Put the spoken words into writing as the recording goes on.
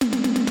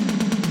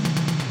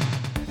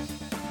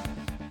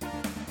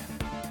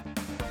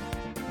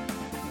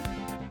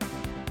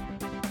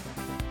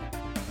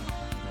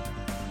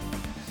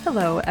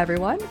Hello,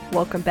 everyone.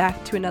 Welcome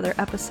back to another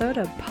episode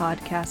of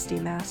Podcast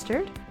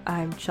Demastered.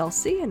 I'm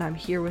Chelsea, and I'm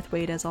here with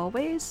Wade as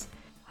always.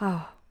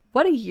 Oh,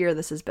 what a year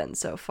this has been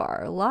so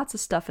far. Lots of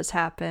stuff has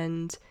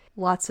happened.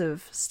 Lots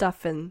of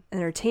stuff in the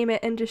entertainment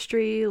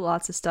industry.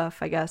 Lots of stuff,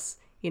 I guess,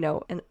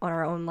 on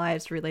our own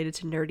lives related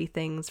to nerdy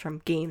things,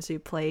 from games we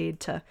played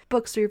to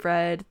books we've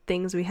read,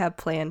 things we have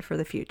planned for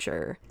the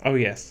future. Oh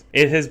yes,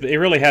 it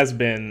really has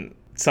been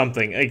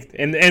something,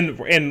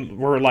 and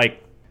we're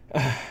like,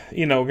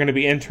 we're going to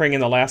be entering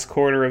in the last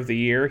quarter of the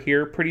year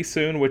here pretty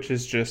soon, which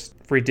is just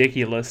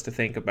ridiculous to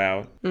think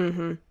about.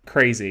 Mm-hmm.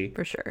 Crazy.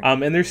 For sure.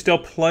 And there's still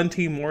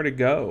plenty more to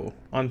go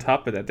on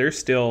top of that. There's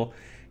still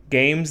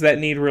games that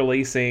need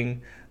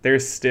releasing.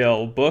 There's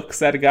still books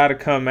that got to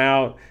come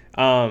out.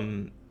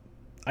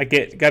 I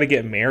got to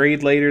get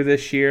married later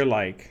this year.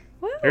 Like,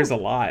 Woo. There's a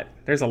lot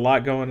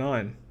going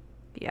on.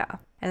 Yeah.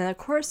 And then, of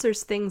course,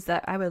 there's things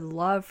that I would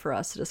love for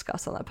us to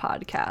discuss on the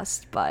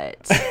podcast,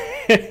 but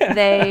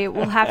they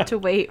will have to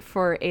wait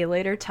for a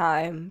later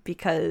time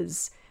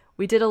because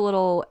we did a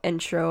little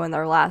intro in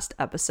our last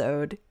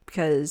episode,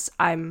 because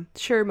I'm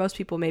sure most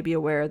people may be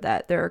aware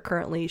that there are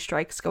currently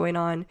strikes going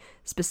on,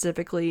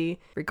 specifically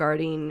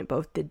regarding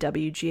both the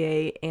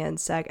WGA and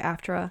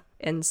SAG-AFTRA.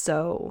 And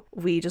so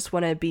we just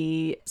want to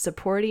be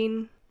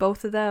supporting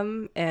both of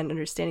them and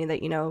understanding that,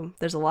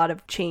 there's a lot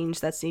of change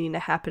that's needing to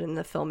happen in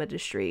the film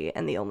industry.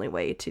 And the only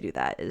way to do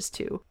that is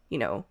to,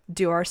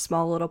 do our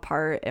small little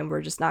part. And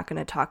we're just not going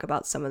to talk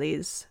about some of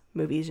these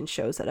movies and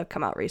shows that have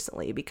come out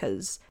recently,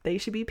 because they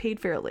should be paid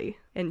fairly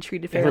and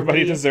treated fairly.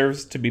 Everybody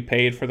deserves to be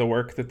paid for the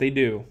work that they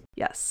do.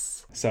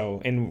 Yes.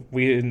 So, and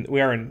we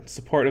are in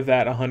support of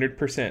that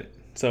 100%.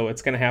 So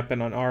it's going to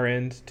happen on our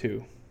end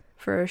too.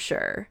 For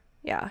sure.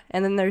 Yeah.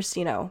 And then there's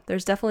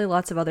definitely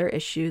lots of other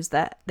issues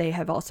that they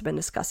have also been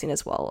discussing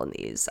as well in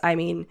these. I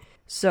mean,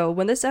 so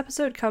when this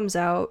episode comes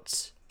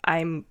out,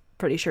 I'm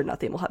pretty sure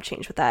nothing will have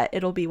changed with that.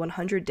 It'll be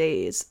 100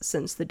 days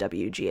since the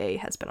WGA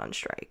has been on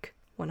strike.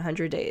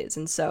 100 days.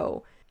 And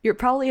so you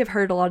probably have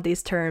heard a lot of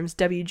these terms: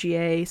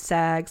 WGA,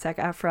 SAG,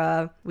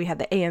 SAG-AFTRA. We have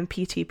the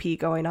AMPTP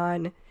going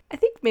on. I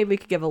think maybe we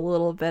could give a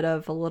little bit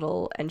of a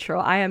little intro.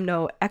 I am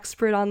no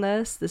expert on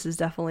this. This is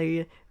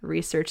definitely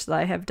research that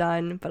I have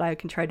done, but I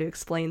can try to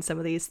explain some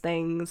of these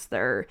things.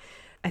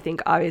 I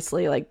think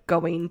obviously like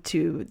going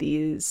to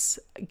these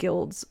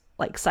guilds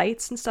like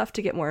sites and stuff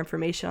to get more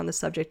information on the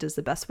subject is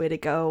the best way to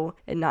go,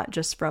 and not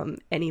just from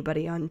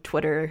anybody on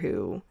Twitter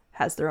who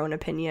has their own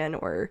opinion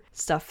or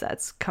stuff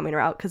that's coming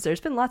out, because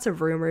there's been lots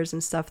of rumors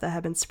and stuff that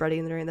have been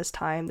spreading during this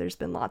time. There's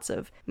been lots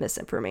of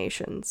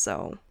misinformation,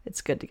 so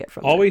it's good to get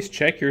from always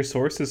there. Check your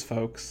sources,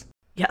 folks.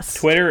 Yes.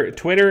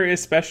 Twitter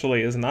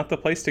especially is not the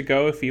place to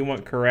go if you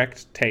want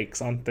correct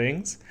takes on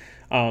things.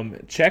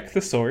 Check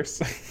the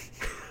source.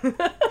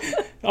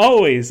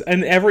 Always.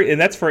 And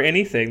that's for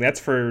anything. That's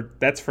for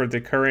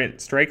the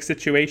current strike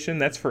situation.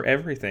 That's for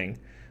everything.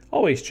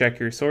 Always check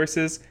your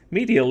sources.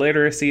 Media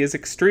literacy is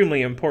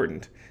extremely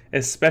important,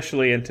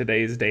 especially in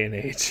today's day and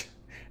age.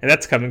 And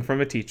that's coming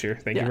from a teacher.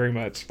 Thank you very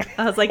much.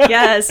 I was like,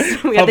 yes.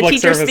 We have the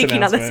teacher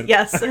speaking on this.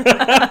 Yes.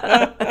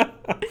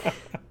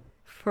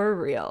 For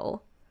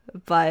real.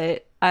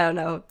 But I don't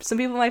know. Some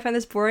people might find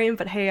this boring,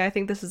 but hey, I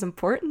think this is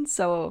important.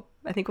 So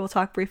I think we'll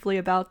talk briefly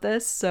about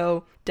this.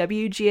 So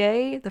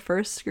WGA, the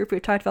first group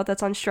we've talked about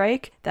that's on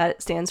strike,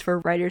 that stands for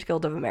Writers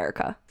Guild of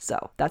America.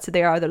 So that's who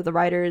they are. They're the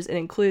writers. It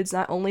includes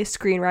not only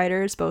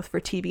screenwriters, both for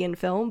TV and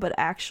film, but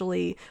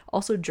actually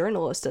also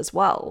journalists as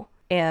well.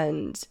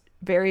 And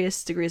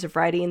various degrees of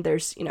writing.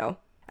 There's,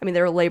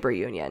 they're a labor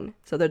union.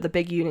 So they're the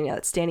big union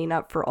that's standing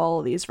up for all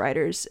of these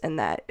writers and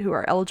that who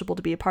are eligible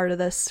to be a part of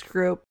this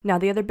group. Now,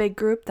 the other big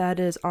group that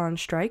is on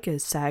strike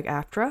is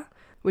SAG-AFTRA,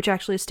 which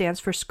actually stands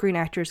for Screen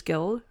Actors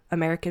Guild,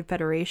 American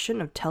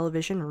Federation of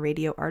Television and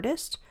Radio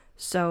Artists.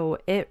 So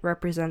it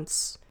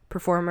represents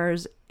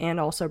performers and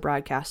also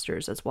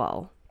broadcasters as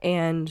well.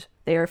 And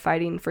they are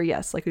fighting for,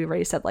 yes, like we've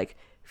already said, like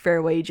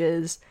fair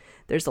wages.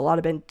 There's a lot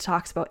of been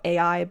talks about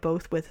AI,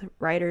 both with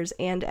writers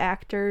and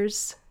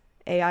actors.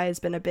 AI has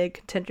been a big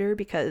contender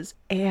because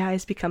AI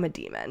has become a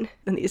demon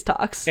in these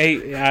talks.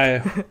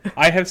 I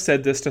have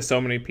said this to so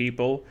many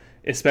people,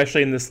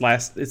 especially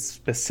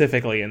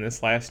specifically in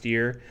this last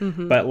year,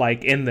 but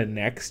like in the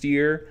next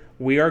year,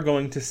 we are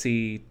going to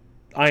see,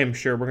 I am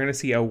sure we're going to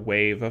see a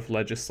wave of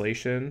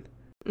legislation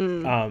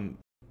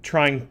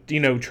trying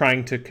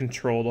to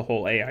control the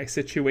whole AI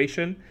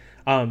situation.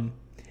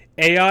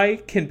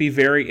 AI can be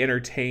very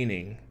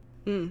entertaining.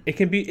 It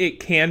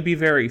can be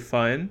very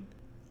fun,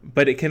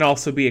 but it can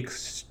also be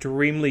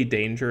extremely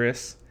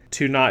dangerous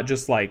to not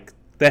just like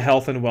the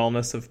health and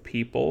wellness of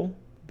people,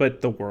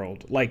 but the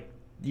world. Like,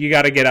 you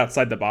got to get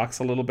outside the box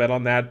a little bit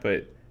on that,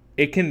 but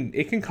it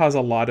can cause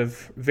a lot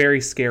of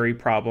very scary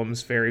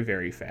problems very,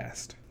 very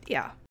fast.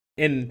 Yeah.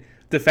 And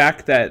the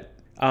fact that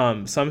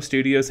some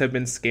studios have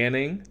been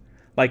scanning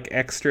like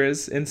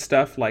extras and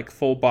stuff, like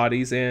full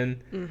bodies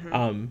in,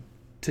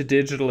 to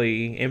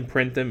digitally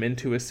imprint them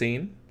into a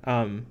scene,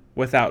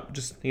 without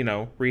just,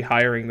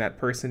 rehiring that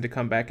person to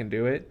come back and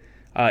do it,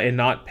 and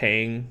not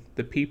paying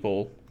the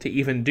people to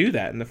even do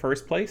that in the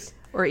first place.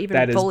 or even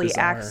that is fully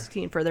bizarre.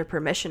 asking for their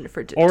permission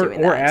for Or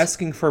doing that.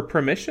 asking for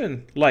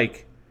permission,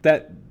 like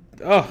that.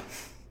 Oh,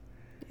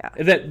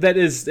 Yeah. that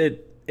is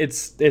it.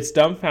 It's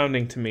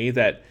dumbfounding to me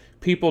that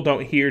people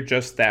don't hear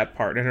just that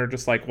part and are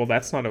just like, well,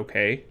 that's not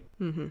okay.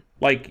 Mm-hmm.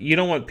 Like you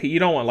don't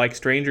want like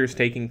strangers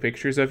taking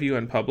pictures of you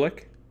in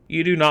public.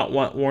 You do not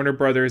want Warner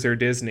Brothers or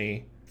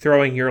Disney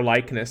throwing your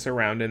likeness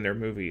around in their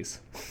movies.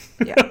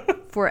 Yeah.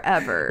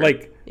 Forever.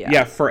 Like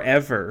yeah,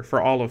 forever,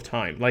 for all of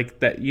time. Like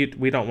that.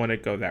 We don't want to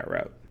go that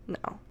route.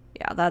 No.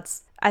 Yeah,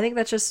 I think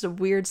that's just a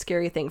weird,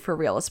 scary thing for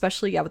real,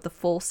 especially, with the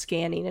full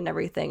scanning and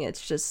everything.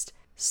 It's just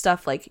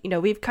stuff like,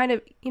 we've kind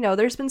of,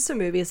 there's been some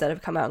movies that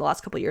have come out in the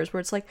last couple of years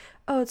where it's like,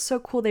 oh, it's so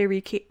cool they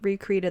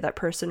recreated that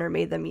person or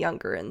made them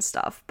younger and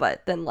stuff.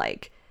 But then,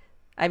 like,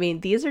 I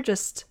mean, these are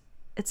just,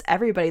 it's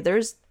everybody.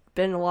 There's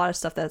been a lot of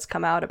stuff that's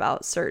come out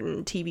about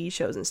certain TV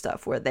shows and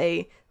stuff where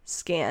they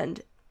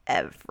scanned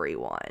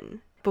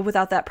everyone, but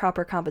without that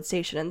proper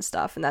compensation and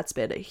stuff. And that's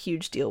been a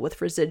huge deal with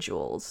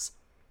residuals.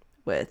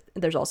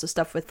 There's also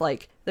stuff with,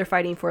 like, they're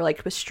fighting for,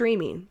 like, with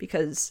streaming,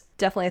 because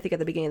definitely I think at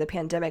the beginning of the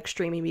pandemic,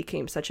 streaming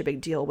became such a big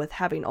deal with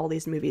having all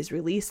these movies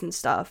released and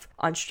stuff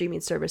on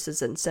streaming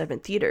services instead of in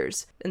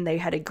theaters. And they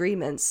had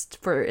agreements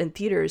for in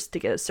theaters to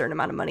get a certain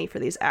amount of money for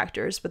these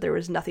actors, but there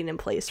was nothing in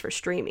place for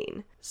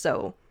streaming.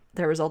 So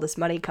there was all this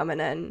money coming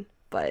in,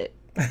 but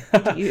who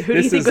do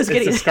you think was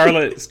getting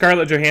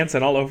Scarlett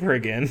Johansson all over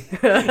again?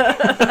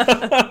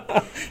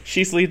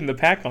 She's leading the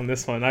pack on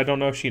this one. I don't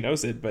know if she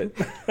knows it, but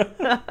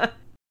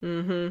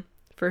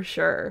for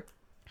sure.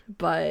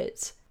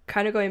 But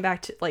kind of going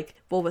back to, like,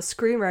 well, with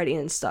screenwriting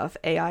and stuff,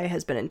 AI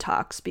has been in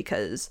talks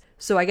because,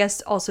 so I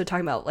guess also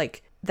talking about,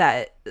 like,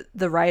 that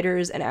the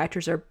writers and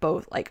actors are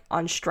both, like,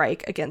 on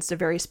strike against a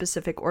very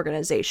specific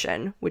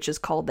organization, which is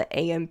called the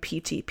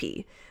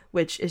AMPTP,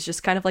 which is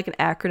just kind of like an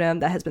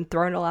acronym that has been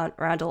thrown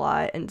around a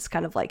lot, and it's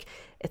kind of like,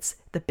 it's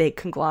the big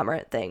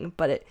conglomerate thing,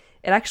 but it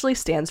actually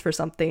stands for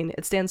something.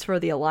 It stands for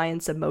the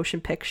Alliance of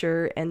Motion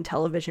Picture and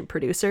Television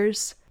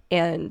Producers.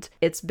 And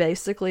it's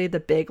basically the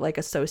big, like,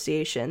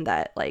 association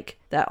that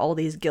all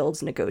these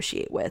guilds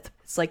negotiate with.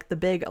 It's like the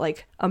big,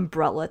 like,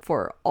 umbrella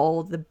for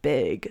all the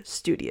big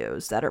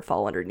studios that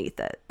fall underneath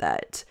it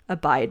that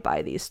abide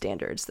by these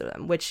standards to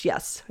them. Which,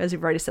 yes, as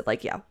we've already said,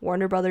 like, yeah,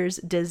 Warner Brothers,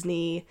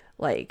 Disney,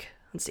 like,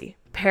 let's see,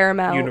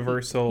 Paramount,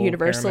 Universal,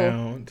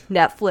 Paramount,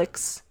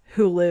 Netflix,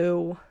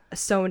 Hulu,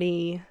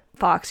 Sony,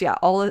 Fox, yeah,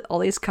 all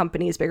these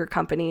companies, bigger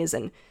companies,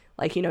 and,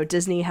 like,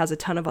 Disney has a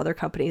ton of other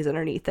companies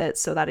underneath it,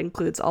 so that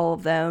includes all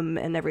of them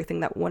and everything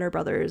that Warner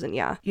Brothers and,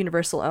 yeah,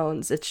 Universal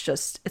owns.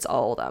 It's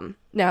all of them.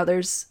 Now,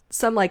 there's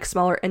some, like,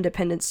 smaller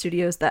independent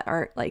studios that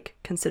aren't, like,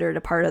 considered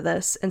a part of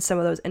this, and some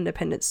of those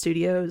independent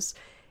studios,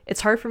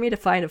 it's hard for me to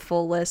find a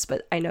full list,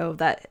 but I know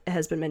that it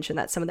has been mentioned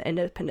that some of the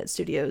independent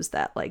studios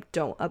that, like,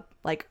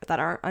 that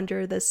aren't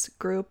under this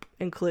group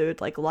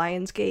include, like,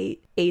 Lionsgate,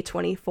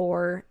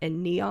 A24,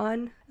 and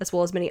Neon, as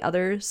well as many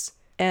others.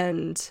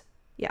 And,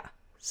 yeah,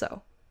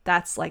 so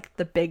that's, like,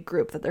 the big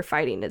group that they're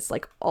fighting. It's,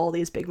 like, all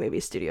these big movie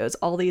studios,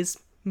 all these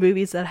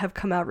movies that have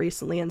come out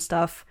recently and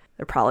stuff,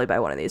 they're probably by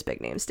one of these big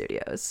name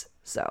studios.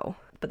 So,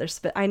 but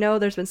I know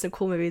there's been some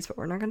cool movies, but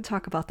we're not going to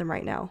talk about them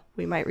right now.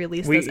 We might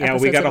release this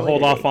episode. We got to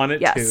hold off on it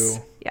too.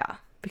 Yeah,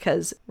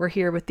 because we're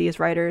here with these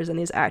writers and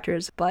these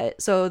actors.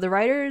 But so the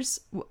writers,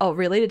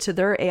 related to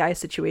their AI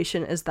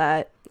situation, is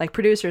that, like,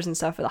 producers and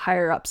stuff, the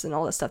higher ups and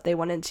all this stuff, they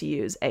wanted to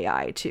use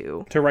AI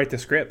to write the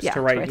scripts,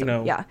 to write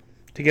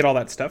to get all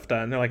that stuff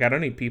done. They're like, I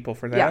don't need people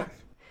for that. Yeah.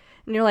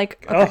 And you're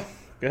like, okay. Oh,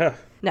 yeah.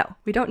 No,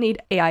 we don't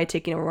need AI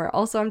taking over.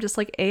 Also, I'm just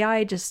like,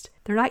 AI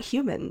they're not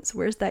humans.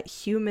 Where's that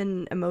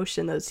human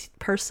emotion, those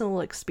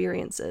personal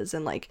experiences,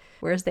 and, like,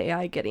 where's the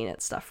AI getting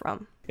its stuff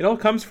from? It all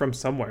comes from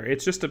somewhere.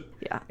 It's just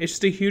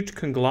a huge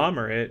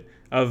conglomerate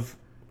of,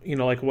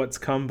 like, what's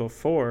come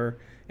before,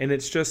 and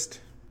it's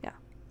just,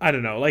 I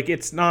don't know, like,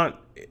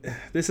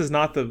 this is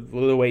not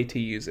the way to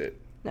use it.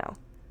 No.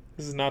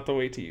 This is not the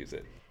way to use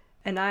it.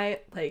 And I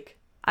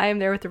am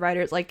there with the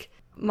writers. Like,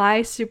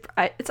 I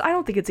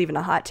don't think it's even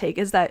a hot take,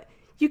 is that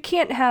you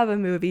can't have a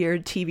movie or a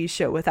TV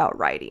show without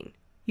writing.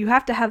 You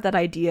have to have that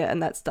idea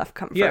and that stuff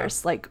come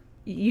first. Like,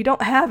 you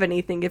don't have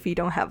anything if you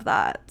don't have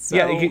that. So.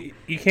 Yeah,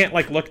 you can't,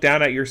 like, look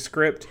down at your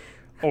script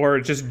or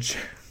just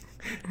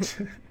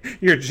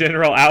your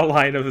general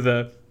outline of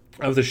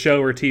the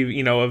show or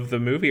TV, of the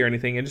movie or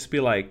anything, and just be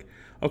like,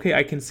 okay,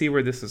 I can see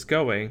where this is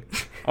going.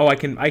 Oh, I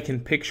can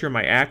picture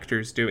my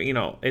actors doing.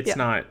 It's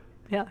not.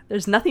 Yeah,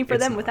 there's nothing for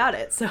them without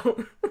it.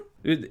 So.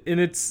 And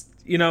it's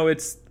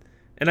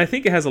and I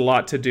think it has a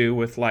lot to do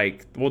with,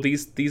 like, well,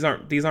 these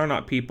are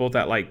not people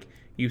that, like,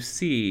 you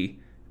see.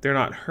 They're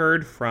not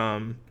heard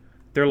from.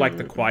 They're like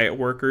the quiet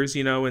workers,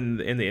 in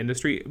the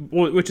industry,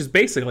 which is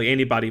basically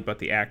anybody but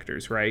the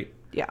actors, right?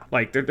 Yeah.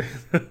 Like, they're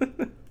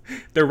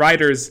the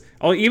writers,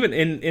 even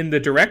in the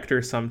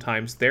director,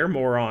 sometimes they're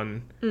more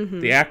on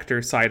the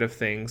actor side of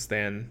things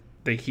than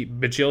the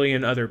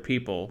bajillion other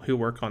people who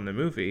work on the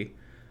movie,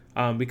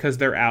 because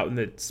they're out in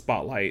the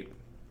spotlight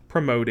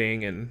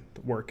promoting and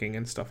working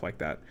and stuff like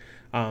that.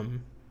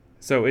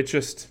 So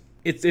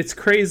it's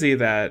crazy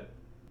that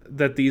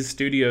that these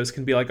studios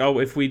can be like, oh,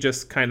 if we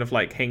just kind of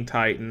like hang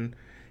tight and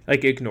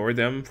like ignore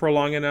them for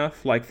long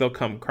enough, like they'll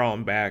come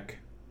crawling back.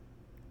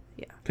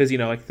 Yeah. Because, you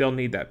know, like they'll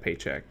need that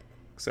paycheck.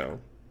 So.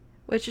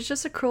 Which is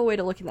just a cruel way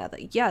to look at that.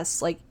 Like,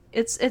 yes, like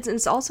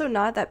it's also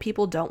not that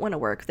people don't want to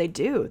work. They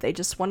do. They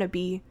just want to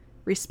be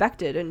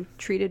respected and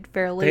treated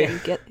fairly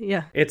and get,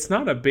 yeah. It's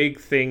not a big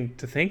thing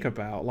to think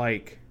about.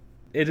 Like,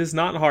 it is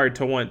not hard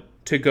to want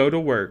to go to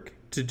work,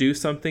 to do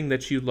something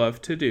that you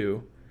love to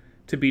do,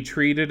 to be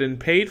treated and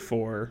paid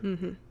for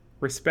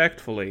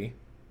respectfully,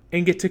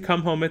 and get to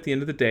come home at the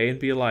end of the day and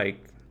be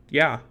like,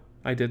 yeah,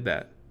 I did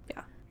that.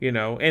 Yeah. You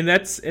know, and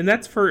that's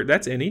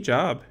any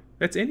job.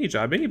 That's any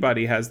job.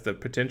 Anybody has the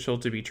potential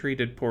to be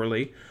treated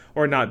poorly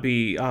or not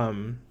be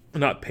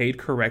not paid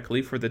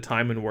correctly for the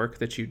time and work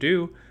that you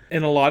do.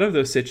 In a lot of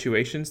those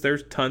situations,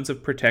 there's tons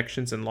of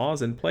protections and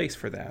laws in place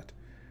for that.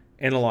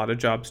 And a lot of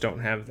jobs don't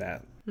have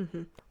that.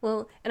 Mm-hmm.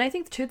 Well, and I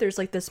think too, there's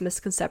like this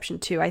misconception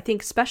too. I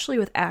think especially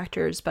with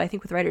actors, but I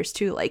think with writers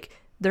too, like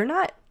they're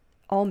not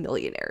all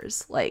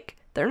millionaires. Like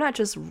they're not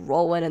just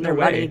rolling in their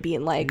money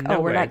being like, oh,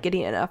 we're not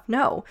getting enough.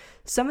 No,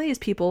 some of these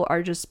people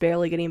are just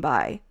barely getting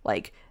by.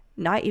 Like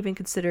not even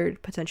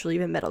considered potentially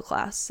even middle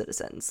class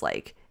citizens.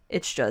 Like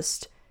it's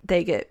just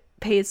they get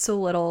paid so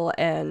little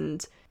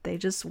and they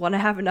just want to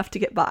have enough to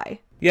get by.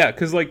 Yeah,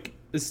 because like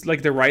it's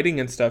like the writing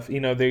and stuff, you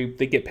know, they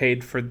get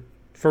paid for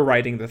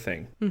writing the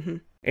thing. Mm-hmm.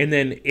 And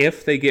then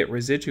if they get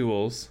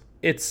residuals,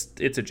 it's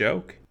a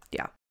joke.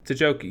 Yeah. It's a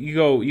joke. You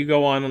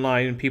go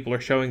online and people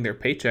are showing their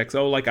paychecks.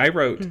 Oh, like I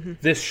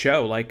wrote this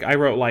show. Like I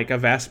wrote like a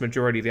vast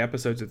majority of the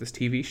episodes of this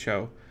TV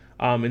show.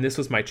 And this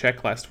was my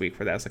check last week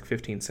for that. It's like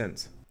 15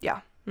 cents. Yeah.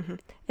 Mm-hmm.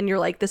 And you're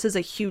like, this is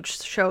a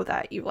huge show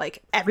that you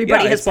like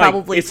everybody has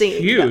probably seen.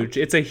 It's huge.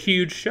 Yeah. It's a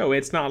huge show.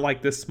 It's not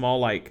like this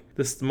small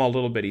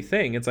little bitty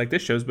thing. It's like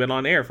this show's been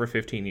on air for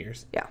 15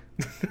 years. Yeah.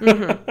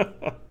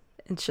 Mm-hmm.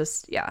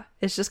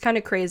 It's just kind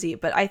of crazy.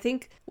 But I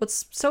think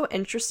what's so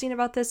interesting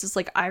about this is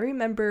like, I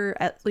remember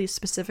at least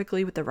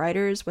specifically with the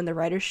writers, when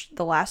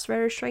the last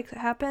writer's strike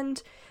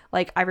happened,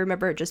 like I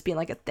remember it just being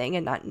like a thing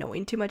and not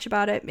knowing too much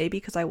about it. Maybe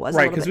because I was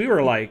right, because we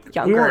were like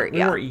younger. We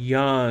weren't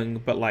young,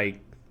 but like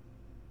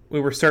we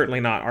were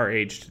certainly not our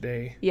age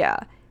today. Yeah.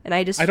 And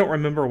I don't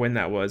remember when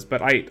that was,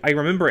 but I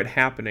remember it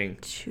happening.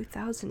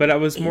 2000. But I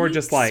was more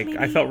just like, maybe?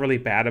 I felt really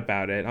bad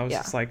about it. I was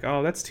just like,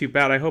 oh, that's too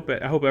bad. I hope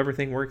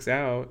everything works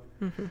out.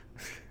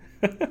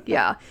 Mm-hmm.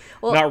 Yeah.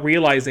 Well, not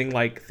realizing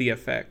like the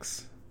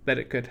effects that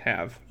it could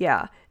have.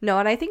 Yeah. No,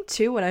 and I think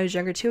too, when I was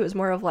younger too, it was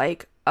more of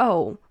like,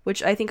 oh,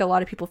 which I think a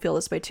lot of people feel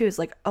this way too, is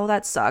like, oh,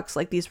 that sucks.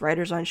 Like these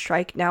writers on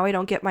strike. Now I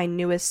don't get my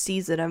newest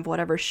season of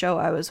whatever show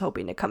I was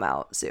hoping to come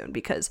out soon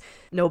because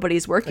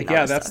nobody's working on it.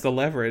 Yeah, that's the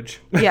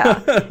leverage. Yeah.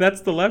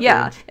 That's the leverage.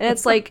 Yeah. And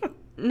it's like,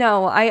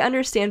 no, I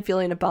understand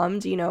feeling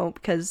bummed, you know,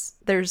 because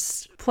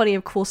there's plenty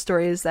of cool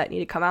stories that need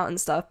to come out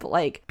and stuff, but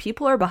like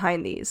people are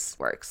behind these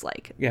works,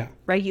 like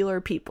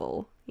regular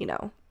people, you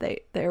know,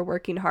 they're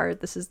working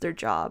hard. This is their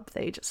job.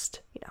 They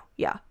just, you know,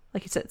 yeah,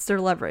 like you said, it's their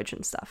leverage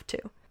and stuff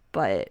too.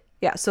 But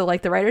yeah, so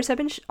like the writers have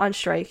been on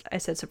strike, I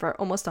said, so for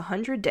almost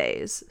 100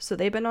 days. So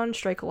they've been on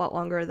strike a lot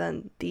longer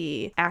than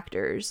the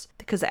actors,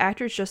 because the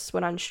actors just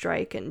went on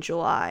strike in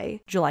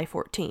July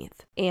 14th.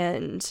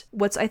 And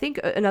what's, I think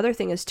another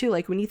thing is too,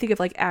 like when you think of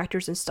like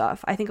actors and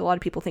stuff, I think a lot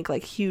of people think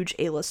like huge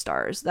A-list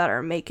stars that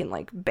are making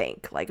like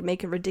bank, like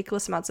making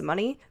ridiculous amounts of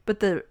money. But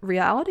the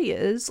reality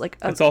is like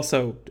it's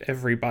also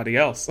everybody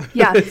else.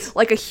 Yeah,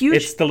 like a huge,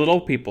 it's the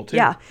little people too.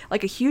 Yeah,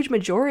 like a huge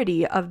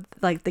majority of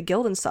like the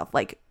guild and stuff,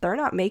 like they're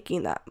not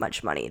making that much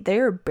money.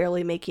 They're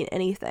barely making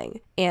anything.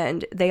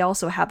 And they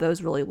also have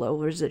those really low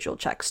residual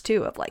checks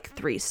too, of like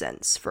 3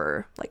 cents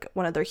for like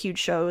one of their huge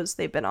shows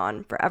they've been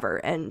on forever.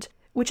 And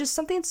which is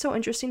something so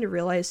interesting to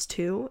realize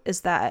too,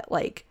 is that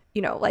like,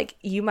 you know, like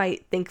you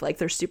might think like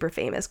they're super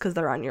famous because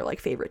they're on your like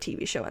favorite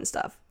TV show and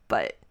stuff,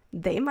 but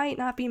they might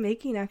not be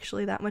making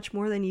actually that much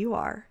more than you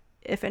are,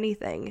 if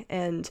anything.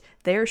 And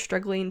they're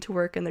struggling to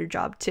work in their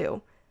job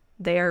too.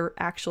 They're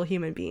actual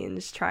human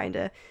beings trying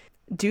to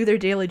do their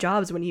daily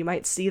jobs when you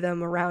might see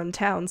them around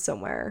town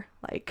somewhere,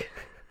 like.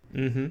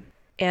 Mm-hmm.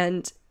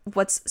 And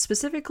what's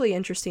specifically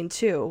interesting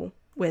too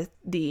with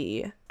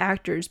the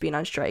actors being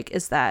on strike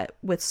is that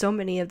with so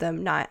many of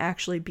them not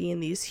actually being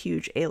these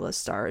huge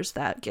A-list stars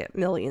that get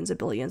millions and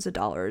billions of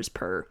dollars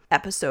per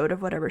episode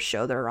of whatever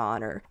show they're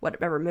on or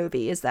whatever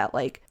movie, is that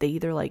like they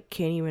either like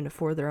can't even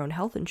afford their own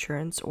health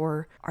insurance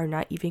or are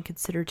not even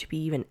considered to be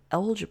even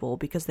eligible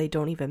because they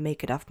don't even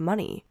make enough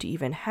money to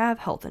even have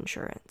health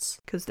insurance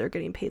because they're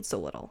getting paid so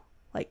little.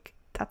 Like,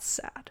 that's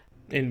sad.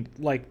 And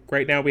like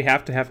right now we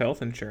have to have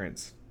health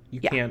insurance. You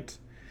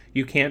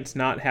can't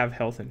not have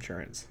health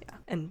insurance. Yeah.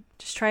 And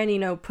just trying to, you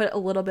know, put a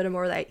little bit of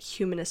more of that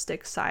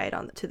humanistic side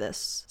to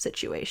this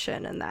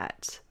situation, and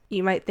that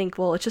you might think,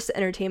 well, it's just the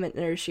entertainment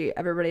industry.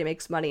 Everybody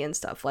makes money and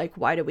stuff. Like,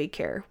 why do we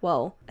care?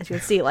 Well, as you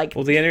can see, like...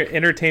 well, the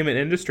entertainment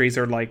industries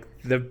are like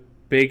the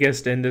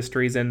biggest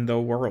industries in the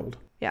world.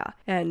 Yeah.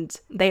 And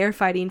they are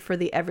fighting for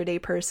the everyday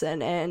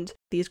person, and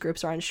these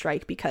groups are on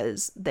strike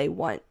because they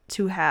want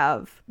to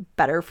have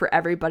better for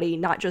everybody,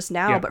 not just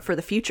now, but for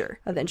the future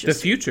of the industry. The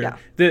future.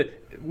 Yeah.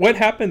 What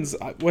happens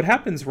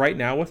right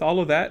now with all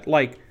of that,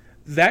 like,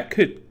 that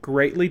could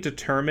greatly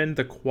determine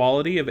the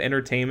quality of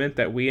entertainment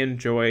that we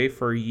enjoy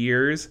for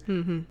years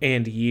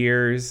and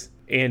years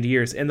and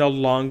years. And the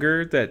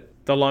longer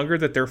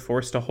that they're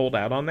forced to hold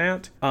out on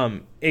that,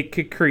 it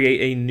could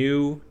create a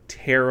new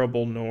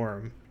terrible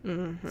norm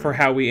for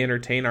how we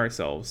entertain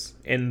ourselves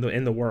in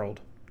the world,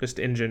 just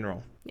in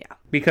general. Yeah.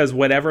 Because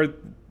whatever,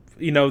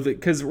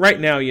 because right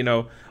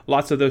now,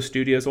 lots of those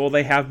studios, well,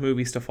 they have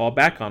movies to fall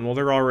back on. Well,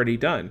 they're already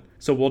done.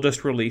 So we'll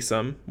just release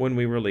them when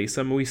we release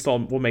them.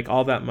 We'll make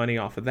all that money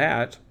off of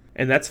that.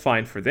 And that's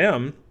fine for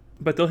them.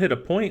 But they'll hit a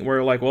point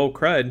where, like, well,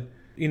 crud,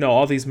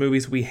 all these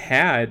movies we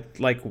had,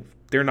 like,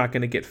 they're not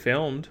going to get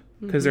filmed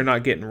because they're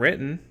not getting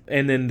written.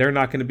 And then they're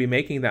not going to be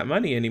making that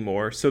money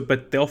anymore. So,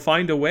 but they'll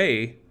find a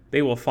way.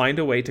 They will find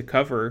a way to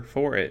cover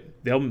for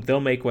it. They'll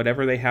make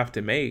whatever they have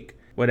to make,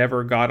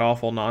 whatever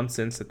god-awful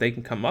nonsense that they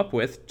can come up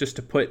with, just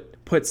to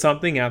put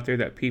something out there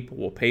that people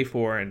will pay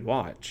for and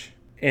watch.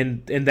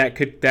 And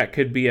that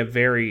could be a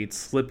very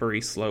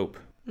slippery slope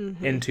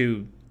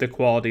into the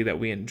quality that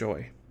we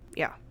enjoy.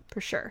 Yeah,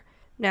 for sure.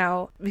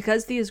 Now,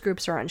 because these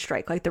groups are on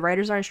strike, like the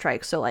writers are on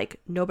strike, so like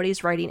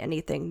nobody's writing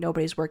anything,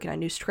 nobody's working on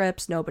new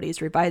scripts,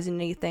 nobody's revising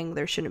anything,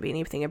 there shouldn't be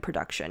anything in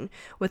production.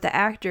 With the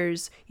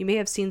actors, you may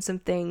have seen some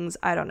things,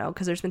 I don't know,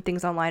 because there's been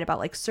things online about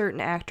like certain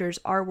actors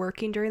are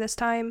working during this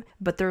time,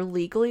 but they're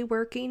legally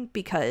working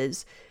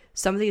because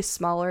some of these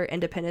smaller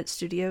independent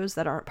studios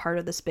that aren't part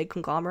of this big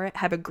conglomerate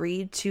have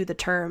agreed to the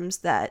terms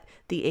that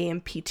the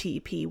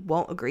AMPTP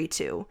won't agree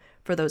to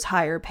for those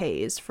higher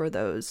pays, for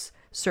those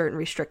certain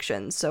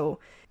restrictions. So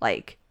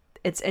like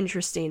it's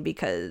interesting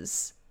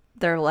because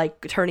they're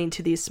like turning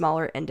to these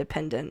smaller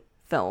independent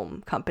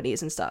film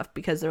companies and stuff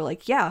because they're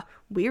like, yeah,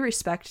 we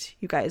respect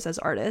you guys as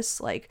artists,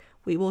 like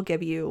we will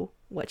give you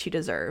what you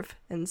deserve.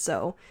 And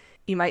so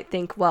you might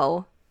think,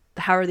 well,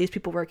 how are these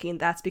people working?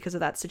 That's because of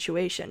that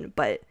situation,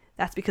 but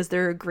that's because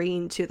they're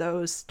agreeing to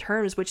those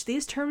terms, which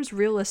these terms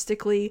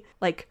realistically,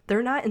 like,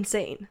 they're not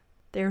insane.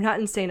 They're not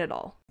insane at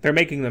all. They're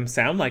making them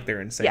sound like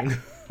they're insane.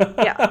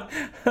 Yeah.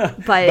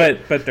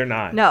 But they're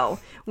not. No.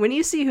 When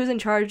you see who's in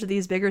charge of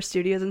these bigger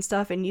studios and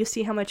stuff, and you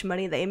see how much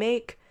money they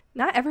make,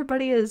 not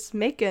everybody is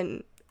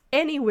making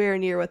anywhere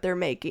near what they're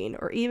making,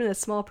 or even a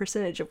small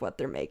percentage of what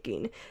they're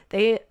making.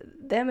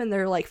 Them and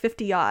their like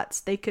 50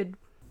 yachts, they could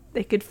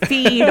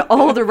feed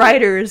all the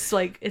writers.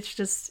 Like, it's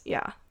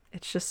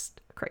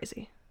just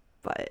crazy.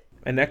 But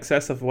an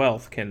excess of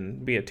wealth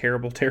can be a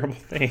terrible, terrible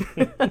thing.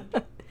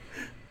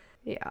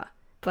 Yeah.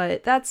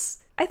 But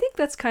I think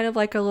that's kind of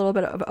like a little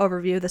bit of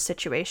overview of the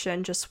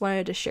situation. Just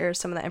wanted to share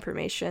some of that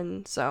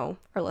information. So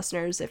our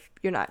listeners, if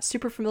you're not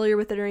super familiar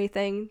with it or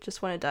anything,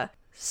 just wanted to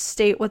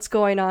state what's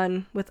going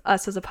on with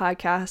us as a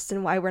podcast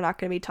and why we're not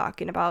going to be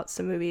talking about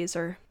some movies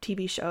or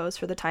TV shows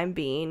for the time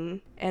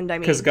being. And I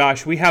mean, because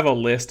gosh, we have a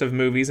list of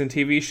movies and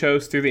TV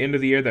shows through the end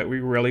of the year that we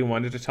really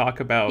wanted to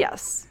talk about.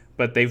 Yes.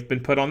 But they've been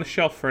put on the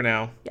shelf for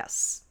now.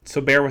 Yes. So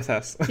bear with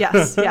us.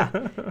 Yes, yeah.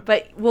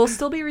 But we'll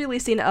still be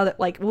releasing other,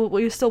 like,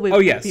 we'll still be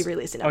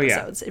releasing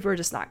episodes if we're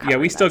just not covering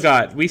we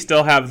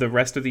still have the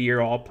rest of the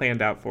year all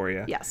planned out for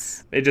you.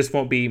 Yes. It just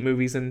won't be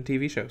movies and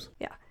TV shows.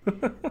 Yeah.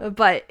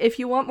 But if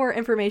you want more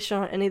information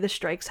on any of the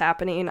strikes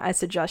happening, I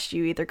suggest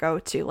you either go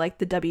to like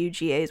the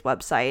WGA's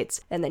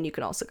website, and then you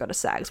can also go to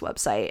SAG's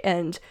website.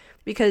 And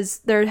because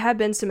there have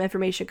been some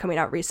information coming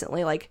out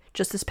recently, like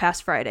just this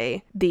past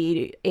Friday,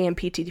 the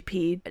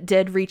AMPTP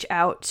did reach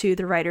out to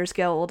the Writers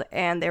Guild,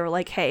 and they were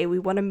like, hey, we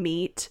want to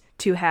meet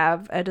to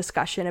have a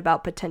discussion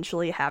about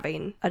potentially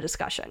having a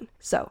discussion.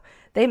 So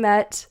they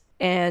met,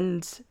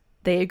 and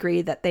they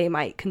agreed that they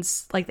might, the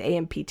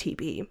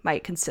AMPTP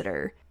might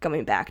consider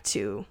going back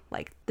to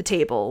like the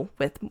table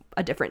with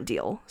a different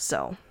deal.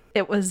 So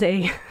it was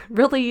a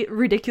really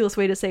ridiculous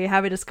way to say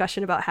have a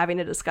discussion about having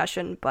a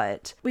discussion,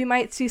 but we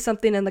might see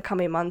something in the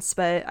coming months,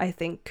 but I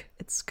think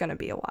it's going to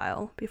be a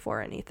while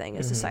before anything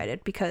is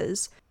decided,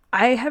 because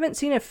I haven't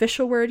seen an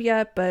official word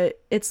yet,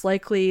 but it's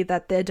likely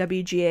that the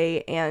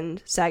WGA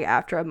and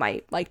SAG-AFTRA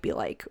might like be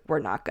like, we're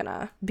not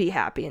gonna be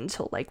happy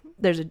until like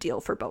there's a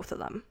deal for both of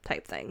them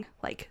type thing,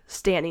 like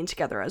standing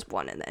together as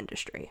one in the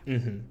industry.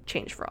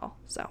 Change for all.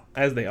 So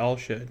as they all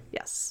should.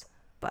 Yes,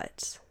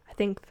 but I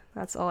think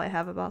that's all I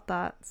have about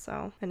that.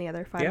 So any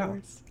other final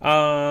words?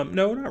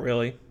 No, not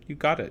really. You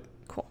got it.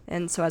 Cool.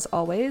 And so as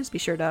always, be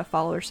sure to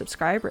follow or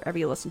subscribe wherever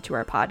you listen to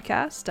our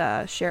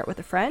podcast. Share it with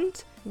a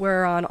friend.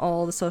 We're on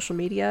all the social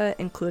media,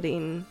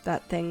 including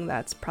that thing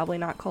that's probably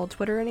not called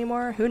Twitter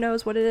anymore. Who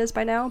knows what it is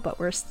by now, but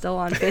we're still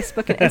on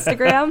Facebook and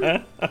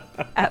Instagram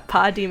at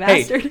Pod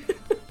Demastered. Hey,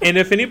 and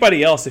if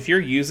anybody else, if you're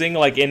using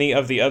like any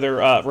of the other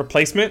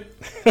replacement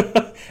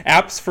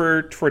apps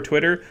for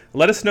Twitter,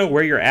 let us know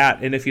where you're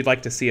at and if you'd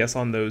like to see us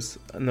on those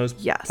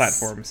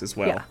platforms as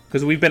well.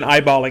 Because we've been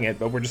eyeballing it,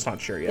 but we're just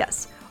not sure yet.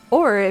 Yes.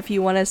 Or if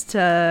you want us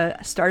to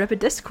start up a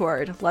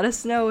Discord, let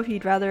us know if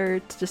you'd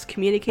rather just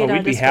communicate on Discord.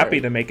 We'd be Discord.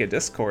 happy to make a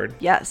Discord.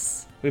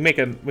 Yes. We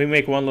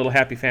make one little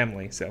happy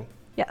family, so.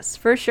 Yes,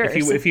 for sure.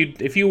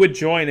 If you would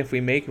join if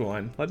we make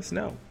one, let us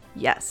know.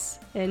 Yes,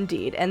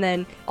 indeed. And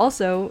then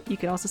also, you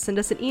can also send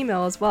us an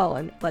email as well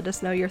and let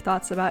us know your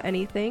thoughts about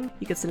anything.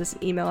 You can send us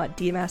an email at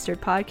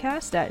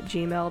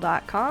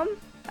demasteredpodcast@gmail.com.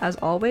 As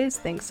always,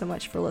 thanks so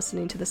much for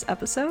listening to this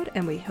episode,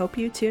 and we hope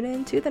you tune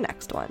in to the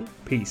next one.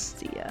 Peace.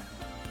 See ya.